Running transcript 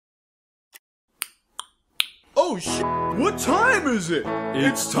Oh shit! What time is it?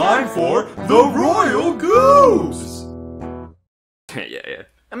 It's time for the Royal Goobs! Yeah.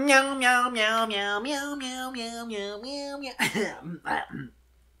 Meow meow meow meow meow meow meow meow meow meow.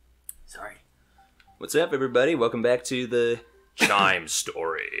 Sorry. What's up, everybody? Welcome back to the Chime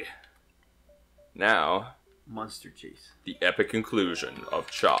story. Now, Monster chase. the epic conclusion of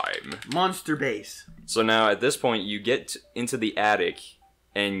Chime. Monster base. So now, at this point, you get into the attic,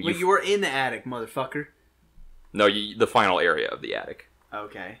 and Wait, you were in the attic, motherfucker. No, the final area of the attic.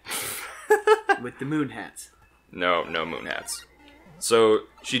 Okay. With the moon hats. No moon hats. So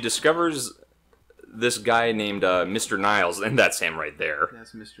she discovers this guy named Mr. Niles, and that's him right there.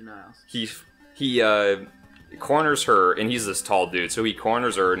 That's Mr. Niles. He corners her, and he's this tall dude, so he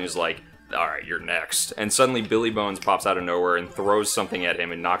corners her and he's like, alright, you're next. And suddenly Billy Bones pops out of nowhere and throws something at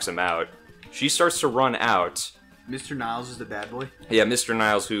him and knocks him out. She starts to run out. Mr. Niles is the bad boy? Yeah, Mr.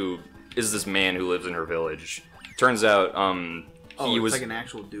 Niles, who is this man who lives in her village. Turns out, he was like an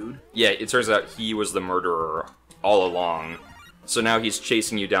actual dude? Yeah, it turns out he was the murderer all along. So now he's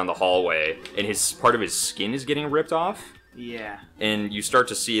chasing you down the hallway, and part of his skin is getting ripped off. Yeah. And you start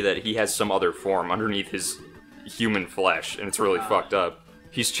to see that he has some other form underneath his human flesh, and it's really fucked up.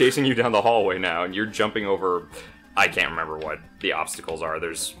 He's chasing you down the hallway now, and you're jumping over... I can't remember what the obstacles are.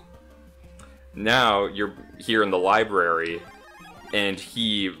 Now, you're here in the library, and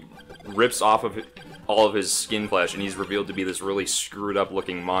he rips off of all of his skin flesh, and he's revealed to be this really screwed up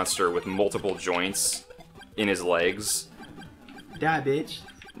looking monster with multiple joints in his legs. Die, bitch.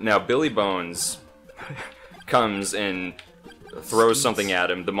 Now, Billy Bones comes and throws something at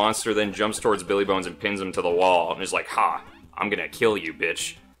him. The monster then jumps towards Billy Bones and pins him to the wall, and is like, ha, I'm gonna kill you,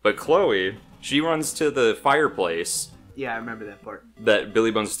 bitch. But Chloe, she runs to the fireplace. Yeah, I remember that part. That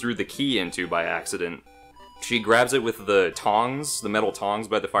Billy Bones threw the key into by accident. She grabs it with the tongs, the metal tongs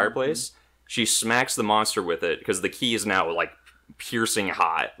by the fireplace. She smacks the monster with it, because the key is now, like, piercing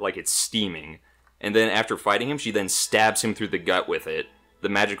hot, like it's steaming. And then after fighting him, she then stabs him through the gut with it. The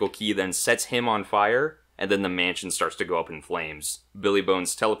magical key then sets him on fire, and then the mansion starts to go up in flames. Billy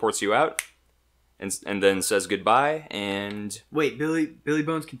Bones teleports you out, and then says goodbye, and... Wait, Billy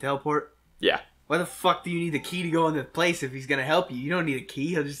Bones can teleport? Yeah. Why the fuck do you need the key to go in the place if he's gonna help you? You don't need a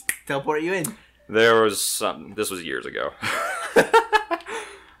key, he'll just teleport you in. There was something... This was years ago.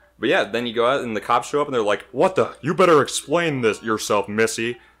 But yeah, then you go out, and the cops show up, and they're like, what the... You better explain this yourself,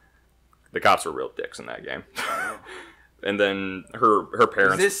 Missy. The cops are real dicks in that game. And then her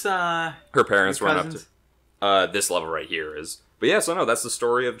parents... Is this, her parents run up to... this level right here is... But yeah, so no, that's the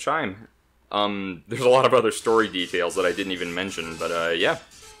story of Chime. There's a lot of other story details that I didn't even mention, but yeah.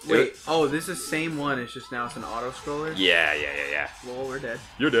 Wait, oh, this is the same one, it's just now it's an auto-scroller? Yeah. Well, we're dead.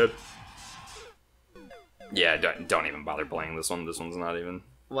 You're dead. Yeah, don't even bother playing this one. This one's not even...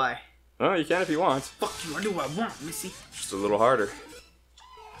 Why? Oh, you can if you want. Fuck you, I do what I want, Missy. Just a little harder.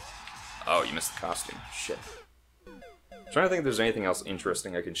 Oh, you missed the costume. Shit. I'm trying to think if there's anything else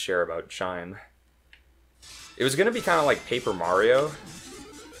interesting I can share about Chime. It was gonna be kind of like Paper Mario,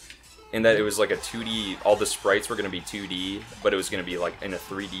 in that it was like a 2D, all the sprites were gonna be 2D, but it was gonna be like in a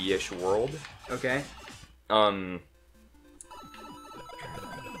 3D-ish world. Okay. Oh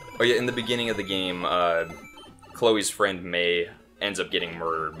yeah, in the beginning of the game, Chloe's friend May ends up getting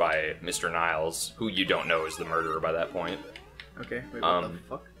murdered by Mr. Niles, who you don't know is the murderer by that point. Okay, wait, what the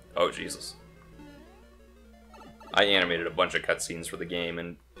fuck? Oh, Jesus. I animated a bunch of cutscenes for the game,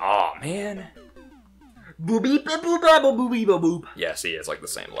 and... Aw, man! Boop. Yeah, see, it's like the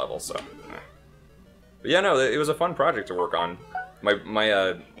same level, so... But yeah, no, it was a fun project to work on. My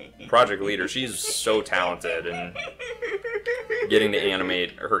project leader, she's so talented, and getting to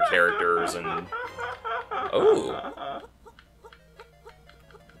animate her characters, and... Oh!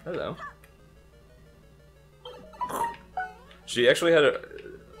 Hello. She actually had a...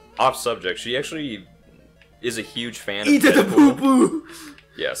 Off subject, she actually is a huge fan of Deadpool. The poo-poo!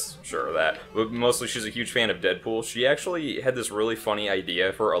 Yes, sure, that. But mostly she's a huge fan of Deadpool. She actually had this really funny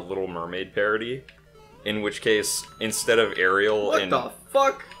idea for a Little Mermaid parody. In which case, instead of Ariel What the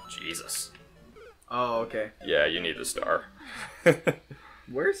fuck? Jesus. Oh, okay. Yeah, you need the star.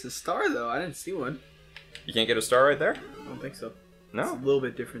 Where's the star, though? I didn't see one. You can't get a star right there? I don't think so. No? It's a little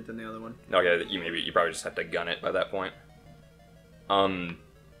bit different than the other one. Okay, you probably just have to gun it by that point.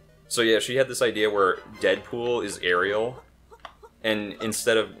 So yeah, she had this idea where Deadpool is Ariel, and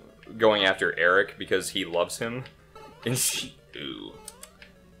instead of going after Eric because he loves him, instead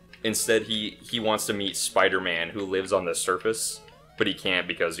he wants to meet Spider-Man, who lives on the surface, but he can't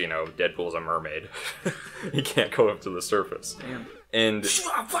because, you know, Deadpool's a mermaid. He can't go up to the surface. Damn. And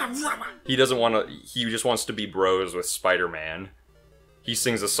he doesn't want to, he just wants to be bros with Spider-Man. he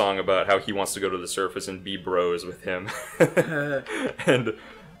sings a song about how he wants to go to the surface and be bros with him. And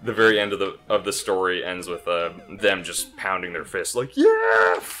the very end of the story ends with them just pounding their fists like,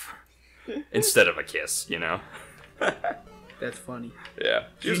 yeah! Instead of a kiss, you know? That's funny. Yeah.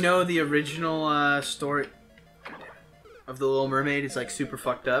 Do you know the original story of the Little Mermaid is like super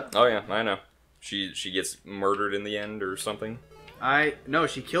fucked up? Oh yeah, I know. She gets murdered in the end or something? No,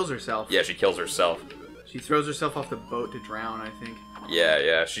 she kills herself. Yeah, she kills herself. She throws herself off the boat to drown, I think.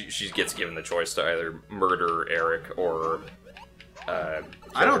 Yeah. She gets given the choice to either murder Eric or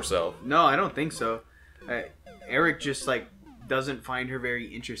kill herself. No, I don't think so. Eric just like doesn't find her very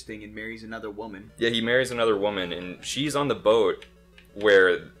interesting and marries another woman. Yeah, he marries another woman, and she's on the boat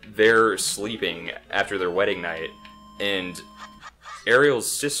where they're sleeping after their wedding night, and Ariel's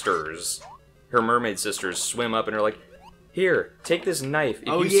sisters, her mermaid sisters, swim up and are like, here, take this knife.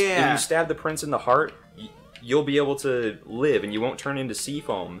 If you stab the prince in the heart, you'll be able to live and you won't turn into sea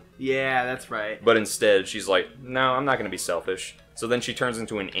foam. Yeah, that's right. But instead, she's like, no, I'm not going to be selfish. So then she turns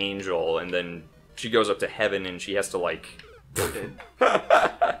into an angel, and then she goes up to heaven, and she has to, like...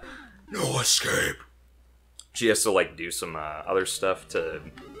 No escape. She has to, like, do some other stuff to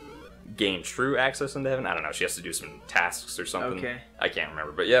gain true access into heaven. I don't know. She has to do some tasks or something. Okay. I can't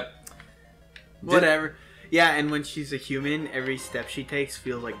remember, but yep. Whatever. Yeah, and when she's a human, every step she takes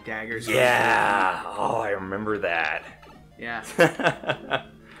feels like daggers. Yeah. Oh, I remember that. Yeah.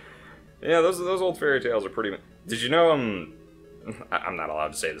 Yeah, those old fairy tales are pretty... Did you know, I'm not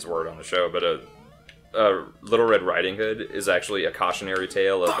allowed to say this word on the show, but Little Red Riding Hood is actually a cautionary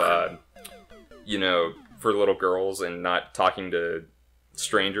tale of, you know, for little girls and not talking to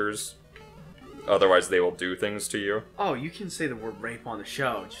strangers. Otherwise, they will do things to you. Oh, you can say the word rape on the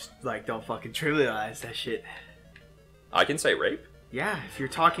show. Just, like, don't fucking trivialize that shit. I can say rape? Yeah, if you're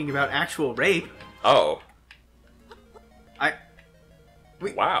talking about actual rape. Oh.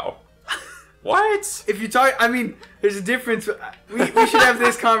 Wait. Wow. What? If you talk, I mean, there's a difference. We should have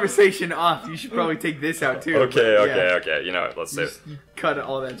this conversation off. You should probably take this out too. Okay. You know what? Let's say it. You cut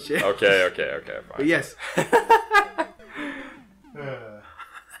all that shit. Okay. Fine. But yes.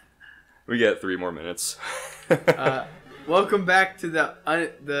 We get 3 more minutes. Welcome back to the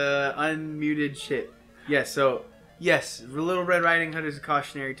unmuted shit. Yes. So yes, Little Red Riding Hood is a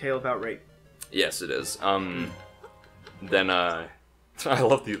cautionary tale about rape. Yes, it is. Then I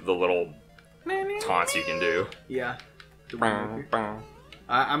love the little taunts you can do. Yeah.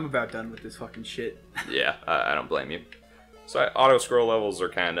 I'm about done with this fucking shit. Yeah, I don't blame you. So auto scroll levels are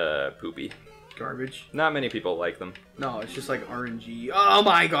kind of poopy. Garbage. Not many people like them. No, it's just like RNG. Oh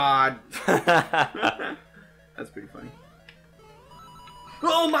my god. That's pretty funny.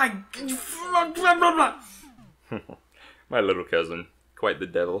 Oh my. My little cousin, quite the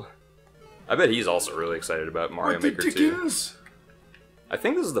devil. I bet he's also really excited about Mario Maker 2. I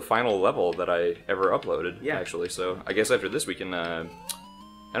think this is the final level that I ever uploaded, actually, so I guess after this we can, I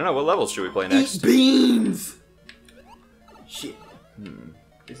don't know, what levels should we play next? Eat beans! Shit.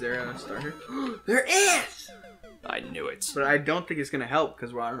 Is there a starter? There is! I knew it. But I don't think it's gonna help,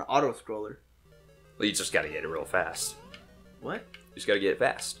 because we're on an auto-scroller. Well, you just gotta get it real fast. What? You just gotta get it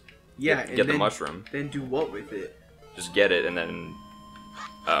fast. Yeah, Get the mushroom. Then do what with it? Just get it, and then...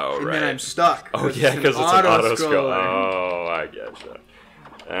 Oh, and right. then I'm stuck. Oh, yeah, because it's an auto-scroll. Oh, I getcha.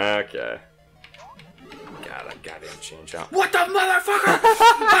 Okay. God, I gotta change out. What the motherfucker?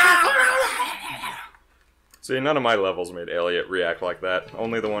 See, none of my levels made Elliot react like that.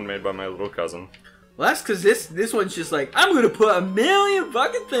 Only the one made by my little cousin. Well, that's because this one's just like, I'm gonna put a million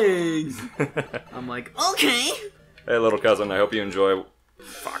fucking things. I'm like, okay. Hey, little cousin, I hope you enjoy...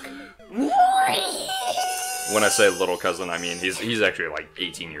 Fuck. When I say little cousin, I mean he's actually like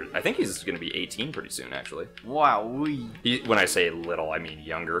 18 years... I think he's gonna be 18 pretty soon, actually. Wow. When I say little, I mean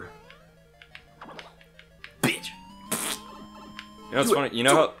younger. Bitch. You know what's funny? You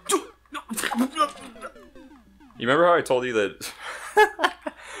know how... You remember how I told you that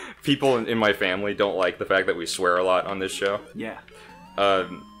people in my family don't like the fact that we swear a lot on this show? Yeah.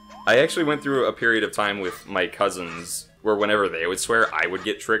 I actually went through a period of time with my cousins where whenever they would swear, I would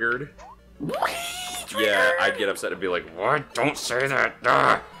get triggered. Yeah, I'd get upset and be like, what? Don't say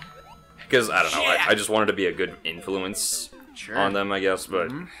that! Because, I don't know, I just wanted to be a good influence on them, I guess,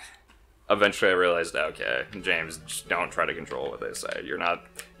 but eventually I realized, okay, James, just don't try to control what they say.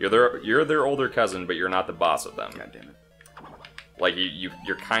 You're their older cousin, but you're not the boss of them. God damn it. Like,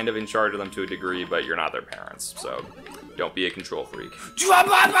 you're kind of in charge of them to a degree, but you're not their parents, so don't be a control freak. Because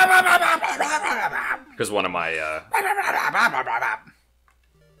one of my,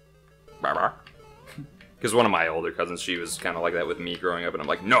 Because one of my older cousins, she was kind of like that with me growing up, and I'm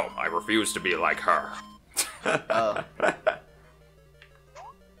like, no, I refuse to be like her.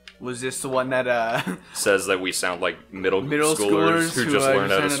 Was this the one that says that we sound like middle schoolers who who just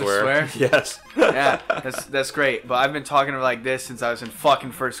learned how to swear? Yes. Yeah, that's great. But I've been talking like this since I was in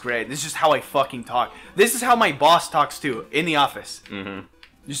fucking first grade. This is just how I fucking talk. This is how my boss talks too in the office. Mm-hmm.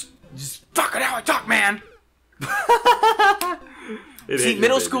 Just fucking how I talk, man. It See, ain't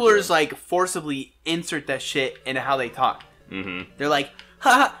middle your baby schoolers boy. like forcibly insert that shit into how they talk. Mm-hmm. They're like,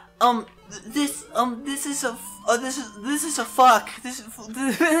 ha, this is a fuck.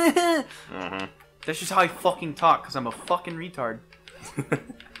 Mm-hmm. That's just how I fucking talk, cause I'm a fucking retard. All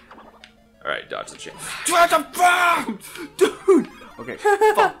right, dodge the chain. Dude. Okay.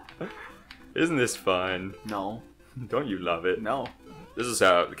 Fuck. Isn't this fun? No. Don't you love it? No. This is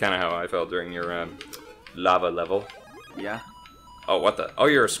kind of how I felt during your lava level. Yeah. Oh, what the? Oh,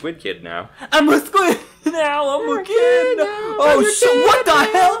 you're a squid kid now. I'm a squid now. I'm a kid. Oh shit! What the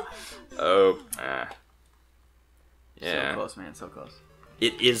hell? Oh, So yeah. close, man. So close.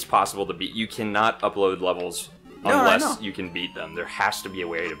 It is possible to beat. You cannot upload levels No, I know. unless you can beat them. There has to be a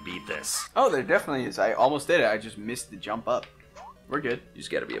way to beat this. Oh, there definitely is. I almost did it. I just missed the jump up. We're good. You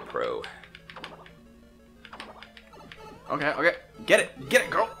just gotta be a pro. Okay. Get it,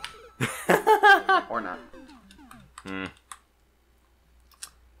 girl. Or not.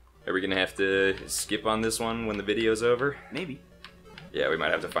 Are we gonna have to skip on this one when the video's over? Maybe. Yeah, we might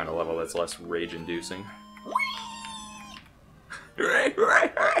have to find a level that's less rage-inducing. You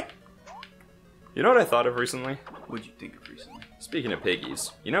know what I thought of recently? What'd you think of recently? Speaking of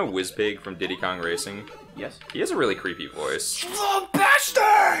piggies, you know Whizpig from Diddy Kong Racing? Yes. He has a really creepy voice. The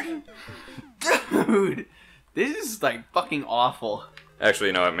bastard! Dude, this is like fucking awful. Actually,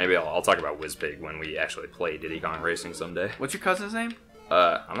 you know what? Maybe I'll talk about Whizpig when we actually play Diddy Kong Racing someday. What's your cousin's name?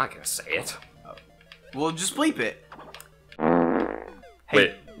 I'm not gonna say it. Well, just bleep it.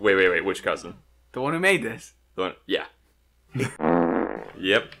 Wait, which cousin? The one who made this. The one, yeah.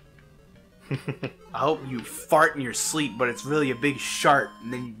 Yep. I hope you fart in your sleep, but it's really a big shart,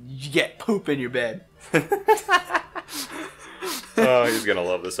 and then you get poop in your bed. Oh, he's gonna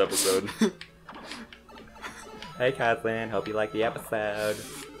love this episode. Hey, cousin. Hope you like the episode.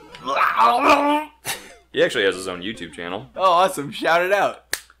 He actually has his own YouTube channel. Oh, awesome. Shout it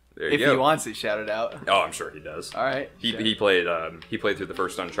out. There you If go. he wants it, shout it out. Oh, I'm sure he does. All right. He played through the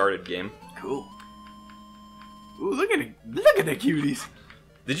first Uncharted game. Cool. Ooh, look at the cuties.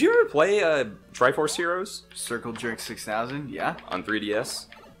 Did you ever play Triforce Heroes Circle Jerk 6000, yeah, on 3DS?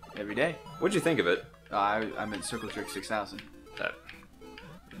 every day. What'd you think of it? I meant Circle Jerk 6000. That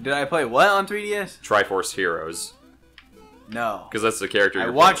Did I play what on 3DS? Triforce Heroes, No. because that's the character. I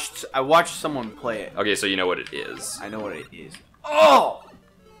you're watched someone play it. playing. Okay, so you know what it is. I know what it is. Oh!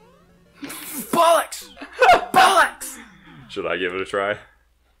 Bollocks! Bollocks! Should I give it a try?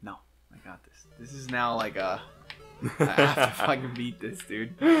 No, I got this. This is now like I have to fucking beat this,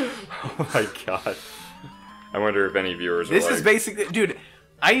 dude. Oh my god. I wonder if any viewers are This like... is basically, dude.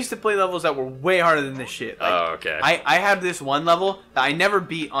 I used to play levels that were way harder than this shit. Like, Oh, okay. I had this one level that I never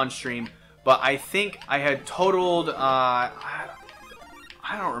beat on stream, but I think I had totaled. I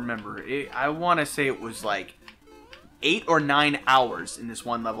don't remember. I want to say it was like 8 or 9 hours in this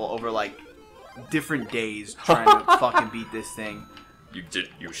one level over like different days trying to fucking beat this thing.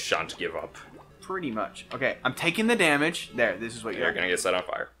 You shan't give up. Pretty much. Okay, I'm taking the damage. There, this is what You're gonna get set on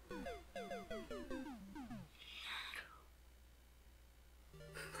fire.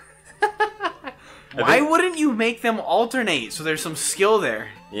 Why wouldn't you make them alternate so there's some skill there?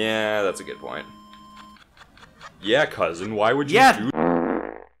 Yeah, that's a good point. Yeah, cousin, why would you Yeah. do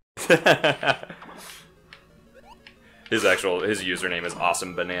his username is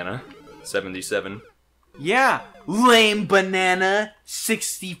AwesomeBanana77. Yeah, lame banana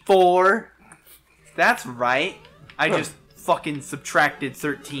 64. That's right. I just fucking subtracted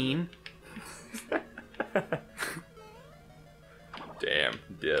 13. Damn,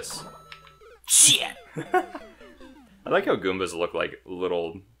 diss. Shit. I like how Goombas look like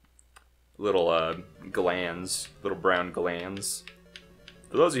little glands, little brown glands.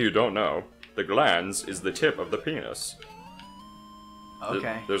 For those of you who don't know, the glans is the tip of the penis.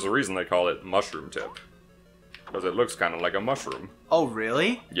 Okay. There's a reason they call it mushroom tip. Because it looks kind of like a mushroom. Oh,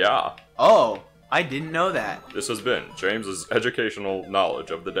 really? Yeah. Oh, I didn't know that. This has been James's educational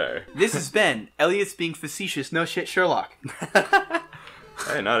knowledge of the day. This has been Elliot's being facetious. No shit, Sherlock.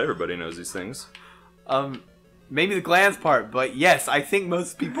 Hey, not everybody knows these things. Maybe the glands part, but yes, I think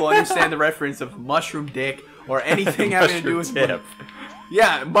most people understand the reference of mushroom dick or anything having to do with tip.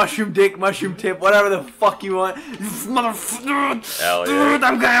 Yeah, mushroom dick, mushroom tip, whatever the fuck you want. Motherfucker, Elliot. dude,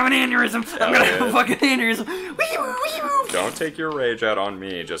 I'm gonna have an aneurysm. I'm gonna have a Elliot. fucking aneurysm. Wee-woo. Don't take your rage out on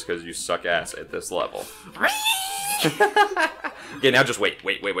me just because you suck ass at this level. Okay, now just wait.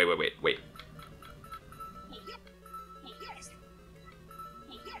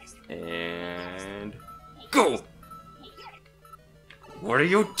 And go! What are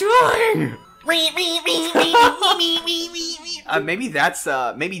you doing? Maybe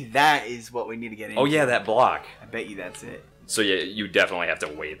that is what we need to get into. Oh yeah, that block. I bet you that's it. So yeah, you definitely have to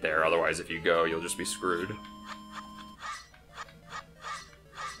wait there, otherwise if you go, you'll just be screwed.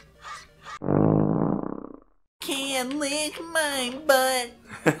 Can lick my butt.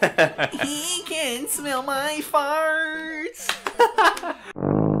 He can smell my farts.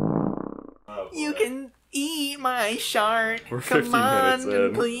 You can eat my shart. We're 15 Come on, minutes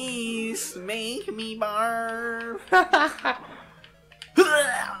in. please make me barf.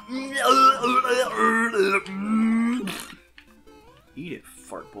 Eat it,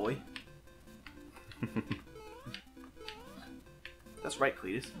 fart boy. That's right,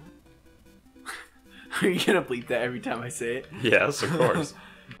 Cletus. Are you gonna bleep that every time I say it? Yes, of course.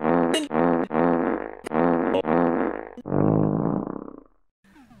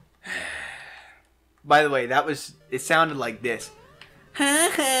 By the way, it sounded like this.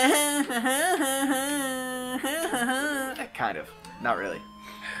 Kind of. Not really.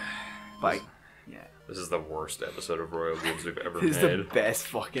 But, yeah. This is the worst episode of Royal Goobs we've ever This is made. the best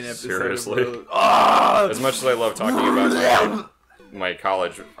fucking episode. Seriously. Of oh! As much as I love talking about my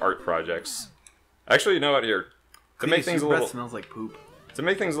college art projects. Actually, you know what? Here, to make things a little smells like poop. To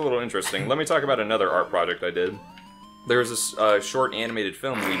make things a little interesting, let me talk about another art project I did. There was this short animated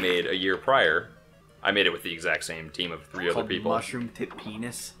film we made a year prior. I made it with the exact same team of 3 other people. Mushroom tip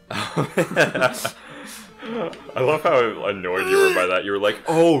penis. I love how annoyed you were by that. You were like,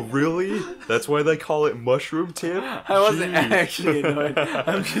 "Oh, really? That's why they call it mushroom tip?" I wasn't actually annoyed.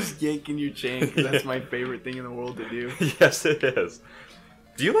 I'm just yanking your chain because that's my favorite thing in the world to do. Yes, it is.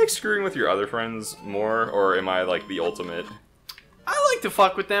 Do you like screwing with your other friends more, or am I like the ultimate? I like to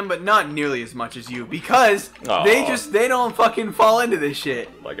fuck with them, but not nearly as much as you because Aw. they don't fucking fall into this shit.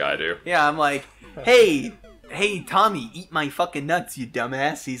 Like I do. Yeah, I'm like, hey, Tommy, eat my fucking nuts, you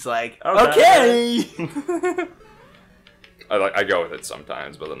dumbass. He's like, okay. I go with it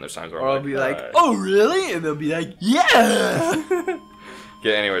sometimes, but then there's times where Or I'm I'll be like, "Alright." oh really? And they'll be like, yeah.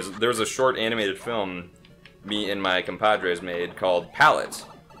 Yeah, anyways, there was a short animated film me and my compadres made called Palette.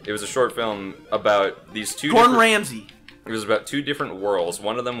 It was a short film about these two Gordon different... Ramsay. It was about 2 different worlds.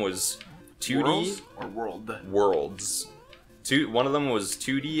 One of them was 2D... Worlds or world? Worlds. One of them was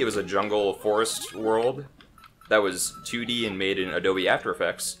 2D. It was a jungle forest world that was 2D and made in Adobe After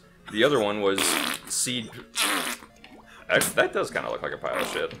Effects. The other one was seed... Actually, that does kind of look like a pile of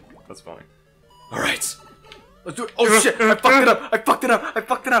shit. That's funny. Alright. Let's do it. Oh shit! I fucked it up! I fucked it up! I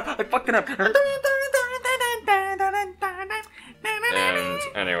fucked it up! I fucked it up! And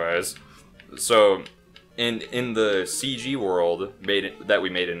anyways, so in the CG world that we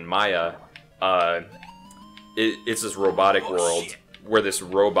made in Maya, it's this robotic world where this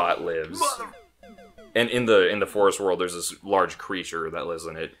robot lives. And in the forest world, there's this large creature that lives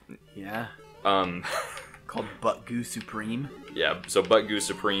in it. Yeah. Called Butt Goo Supreme. Yeah. So Butt Goo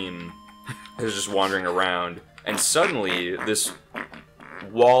Supreme is just wandering around, and suddenly this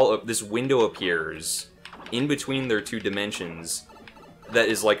window appears in between their 2 dimensions. That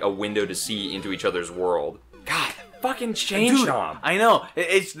is like a window to see into each other's world. God, fucking chain chomp. I know.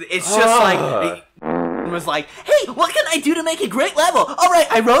 It's just like was like, hey, what can I do to make a great level? All right,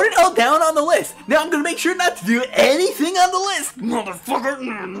 I wrote it all down on the list. Now I'm gonna make sure not to do anything on the list,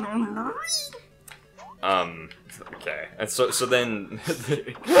 motherfucker. Okay. And so then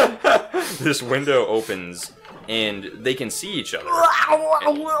this window opens and they can see each other.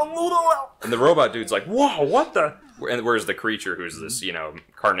 And the robot dude's like, "Whoa, what the?" And whereas the creature, who's this,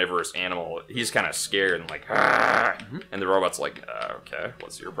 carnivorous animal, he's kind of scared and like, "Ah!" And the robot's like, "Okay,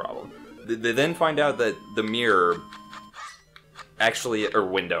 what's your problem?" They then find out that the mirror, actually, or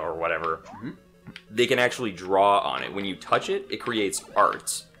window or whatever, they can actually draw on it. When you touch it, it creates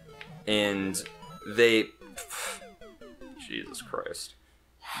art, and they, Jesus Christ,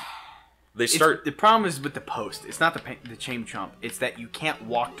 they start. The problem is with the post. It's not the chain chomp. It's that you can't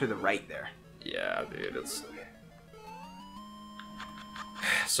walk to the right there. Yeah, dude, it's.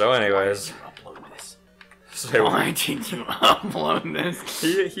 So, anyways. Why did you upload this?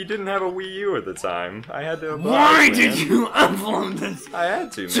 He didn't have a Wii U at the time. I had to. Why did you upload this? I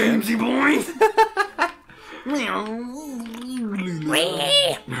had to, man. Jamesy boy.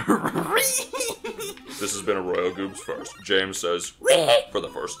 This has been a Royal Goobs first. James says for the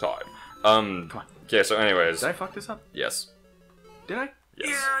first time. Come on. Okay, so anyways. Did I fuck this up? Yes. Did I? Yes.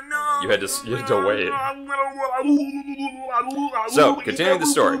 Yeah, no. You had to wait. So, continuing the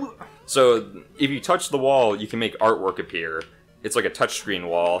story. So, if you touch the wall, you can make artwork appear, it's like a touchscreen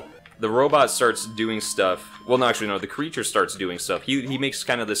wall. The robot starts doing stuff. Well, no, actually, no. The creature starts doing stuff. He makes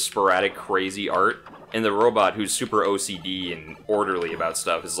kind of this sporadic, crazy art, and the robot, who's super OCD and orderly about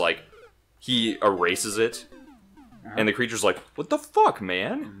stuff, is like, he erases it, and the creature's like, "What the fuck,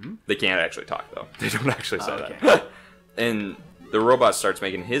 man?" They can't actually talk though. They don't actually say that. And the robot starts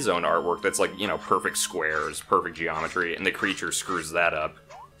making his own artwork that's like, you know, perfect squares, perfect geometry, and the creature screws that up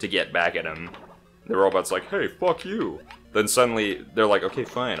to get back at him. The robot's like, "Hey, fuck you." Then suddenly, they're like, "Okay,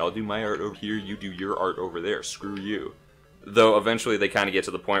 fine, I'll do my art over here, you do your art over there, screw you." Though eventually they kind of get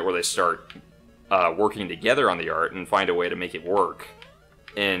to the point where they start working together on the art and find a way to make it work.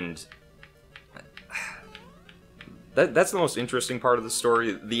 And that's the most interesting part of the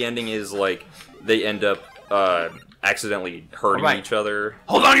story. The ending is, like, they end up accidentally hurting each other.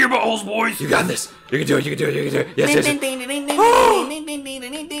 Hold on to your buttholes, boys! You got this! You can do it, you can do it, you can do it! Yes, yes,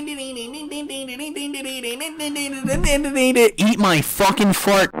 yes. Eat my fucking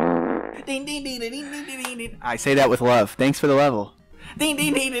fart! I say that with love. Thanks for the level. And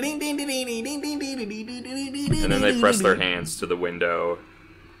then they press their hands to the window,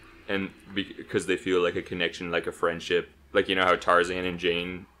 and because they feel like a connection, like a friendship. Like, you know how Tarzan and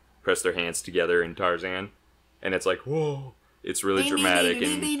Jane press their hands together in Tarzan? And it's like, whoa. It's really dramatic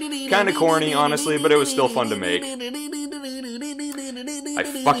and kind of corny, honestly, but it was still fun to make. I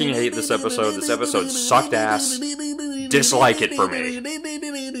fucking hate this episode. This episode sucked ass. Dislike it for me.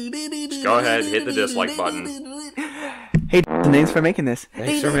 Just go ahead, hit the dislike button. Hey, thanks for making this.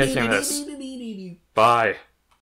 Thanks for making this. Bye.